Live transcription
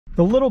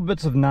The little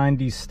bits of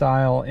 90s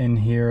style in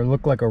here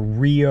look like a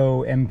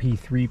Rio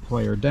MP3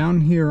 player.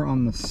 Down here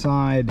on the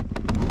side,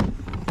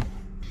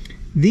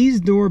 these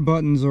door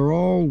buttons are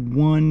all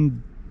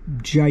one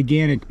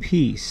gigantic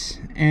piece,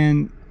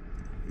 and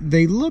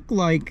they look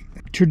like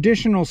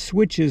traditional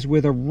switches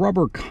with a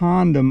rubber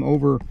condom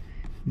over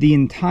the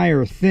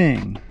entire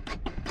thing.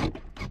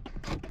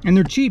 And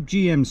they're cheap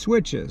GM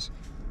switches,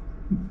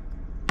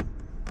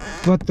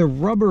 but the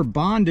rubber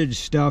bondage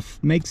stuff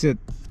makes it,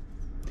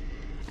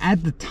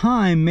 at the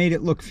time, made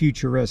it look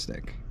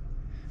futuristic,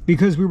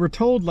 because we were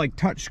told like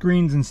touch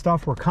screens and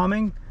stuff were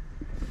coming,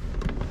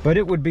 but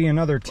it would be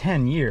another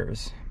 10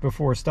 years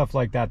before stuff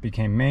like that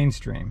became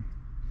mainstream.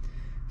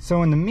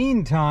 So in the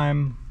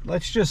meantime,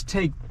 let's just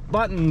take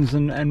buttons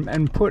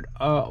and put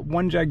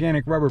one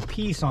gigantic rubber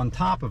piece on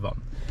top of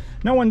them.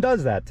 No one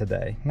does that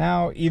today.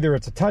 Now either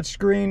it's a touch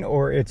screen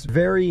or it's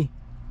very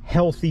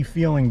healthy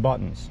feeling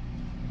buttons.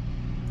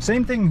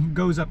 Same thing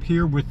goes up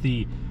here with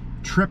the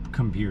trip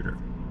computer.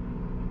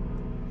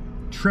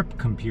 Trip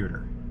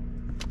computer.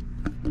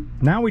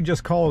 Now we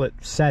just call it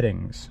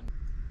settings.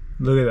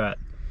 Look at that.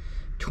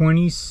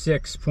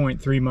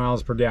 26.3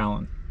 miles per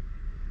gallon.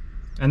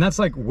 And that's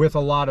like with a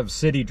lot of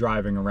city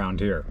driving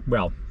around here.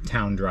 Well,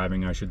 town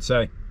driving, I should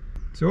say.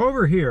 So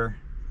over here,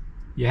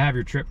 you have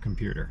your trip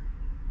computer.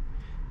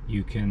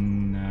 You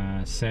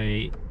can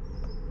say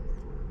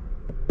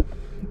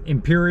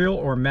imperial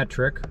or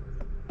metric,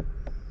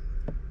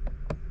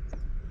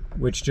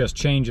 which just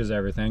changes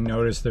everything.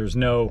 Notice there's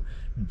no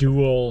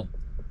dual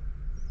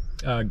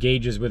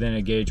gauges within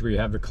a gauge where you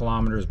have the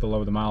kilometers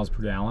below the miles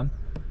per gallon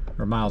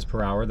or miles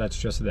per hour. That's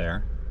just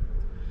there.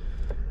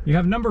 You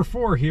have number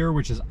 4 here,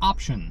 which is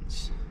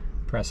options.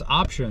 Press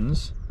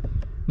options.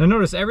 Now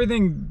notice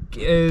everything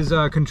is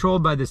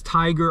controlled by this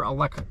Tiger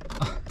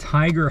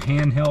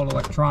handheld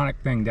electronic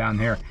thing down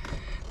here.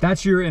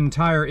 That's your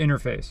entire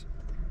interface.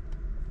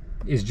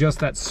 Is just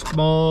that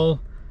small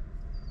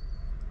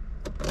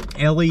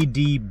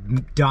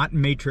LED dot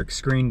matrix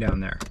screen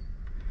down there.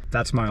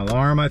 That's my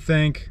alarm, I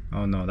think.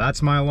 Oh no,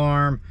 that's my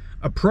alarm.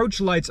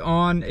 Approach lights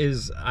on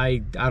is,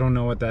 I don't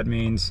know what that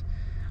means.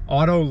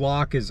 Auto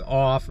lock is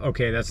off.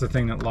 Okay, that's the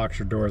thing that locks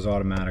your doors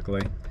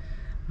automatically.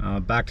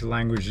 Back to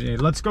language.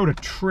 Let's go to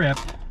trip,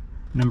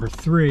 number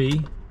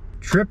 3.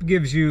 Trip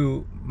gives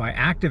you my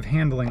active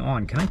handling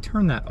on. Can I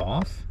turn that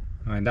off?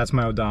 All right, that's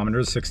my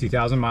odometer,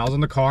 60,000 miles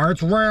in the car.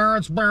 It's rare,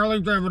 it's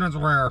barely driven, it's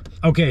rare.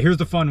 Okay, here's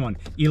the fun one.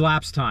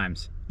 Elapsed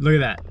times. Look at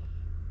that.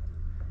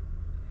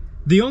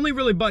 The only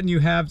really button you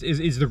have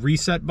is the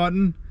reset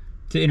button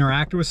to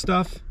interact with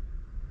stuff.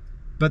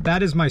 But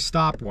that is my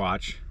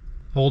stopwatch.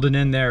 Hold it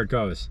in, there it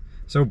goes.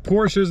 So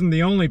Porsche isn't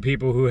the only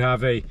people who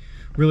have a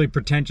really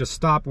pretentious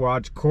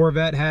stopwatch.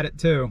 Corvette had it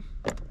too.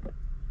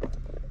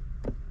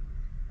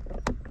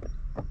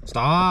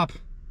 Stop.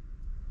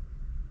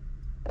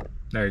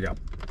 There you go.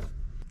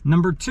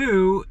 Number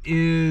 2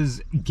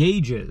 is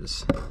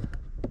gauges.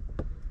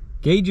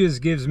 Gauges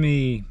gives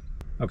me,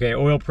 okay,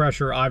 oil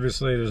pressure.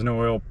 Obviously there's no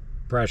oil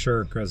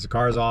pressure because the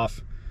car's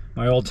off.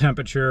 My oil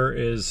temperature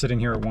is sitting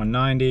here at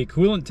 190.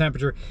 Coolant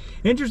temperature,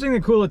 interesting, the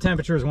coolant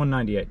temperature is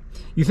 198.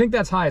 You think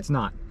that's high, it's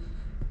not.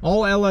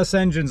 All LS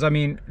engines, I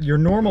mean, your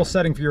normal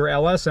setting for your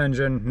LS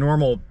engine,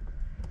 normal,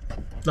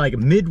 like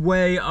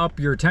midway up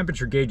your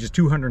temperature gauge is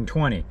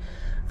 220.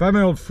 If I have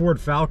my old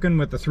Ford Falcon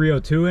with the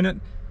 302 in it,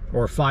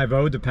 or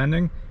 50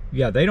 depending,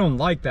 yeah, they don't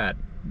like that.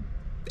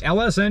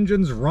 LS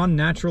engines run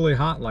naturally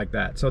hot like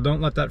that, so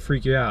don't let that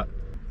freak you out.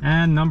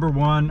 And number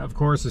 1, of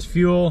course, is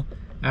fuel.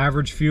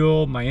 Average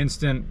fuel, my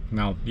instant,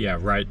 well, yeah,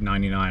 right,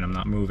 99, I'm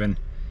not moving.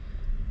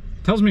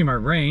 Tells me my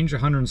range,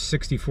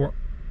 164.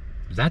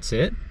 That's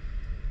it?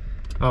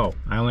 Oh,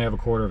 I only have a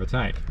quarter of a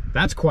tank.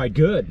 That's quite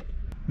good.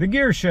 The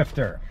gear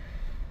shifter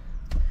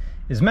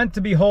is meant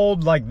to be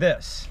held like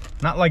this,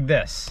 not like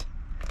this.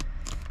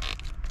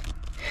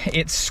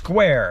 It's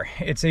square.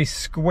 It's a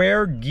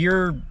square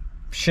gear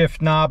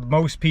shift knob.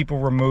 Most people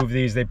remove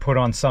these, they put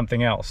on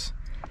something else.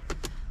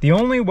 The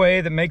only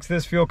way that makes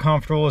this feel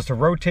comfortable is to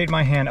rotate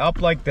my hand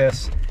up like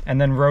this and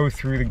then row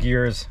through the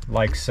gears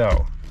like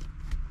so.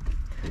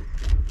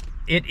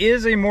 It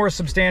is a more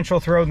substantial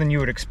throw than you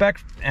would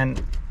expect,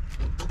 and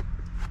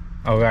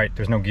oh right,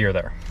 there's no gear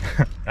there.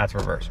 That's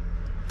reverse.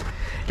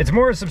 It's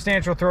more a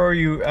substantial throw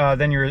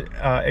than you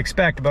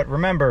expect, but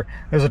remember,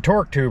 there's a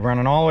torque tube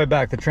running all the way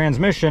back. The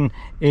transmission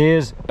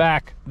is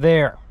back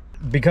there.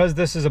 Because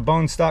this is a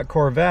bone stock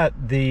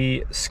Corvette,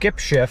 the skip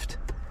shift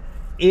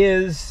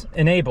is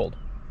enabled.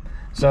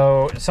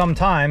 So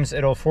sometimes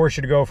it'll force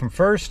you to go from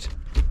 1st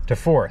to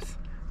 4th.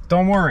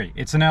 Don't worry,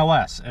 it's an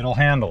LS, it'll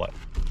handle it.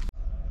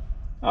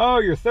 Oh,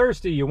 you're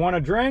thirsty, you want a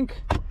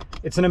drink?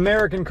 It's an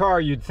American car,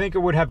 you'd think it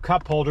would have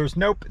cup holders.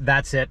 Nope,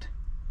 that's it.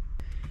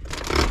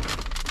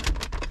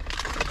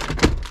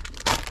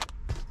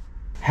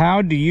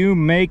 How do you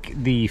make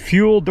the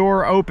fuel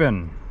door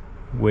open?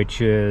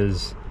 Which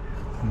is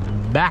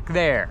back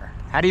there.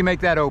 How do you make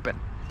that open?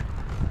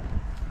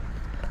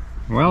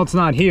 Well, it's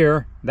not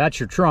here, that's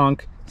your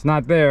trunk. It's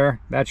not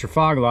there, that's your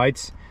fog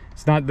lights.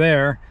 It's not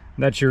there,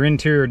 that's your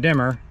interior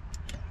dimmer,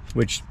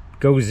 which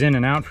goes in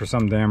and out for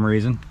some damn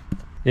reason.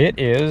 It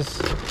is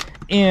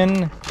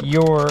in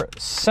your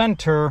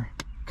center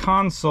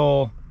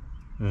console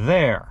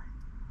there.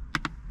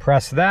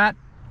 Press that.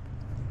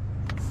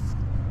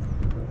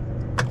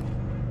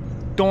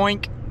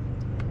 Doink.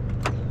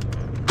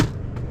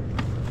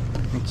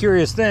 The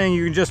curious thing,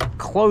 you can just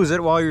close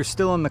it while you're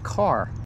still in the car.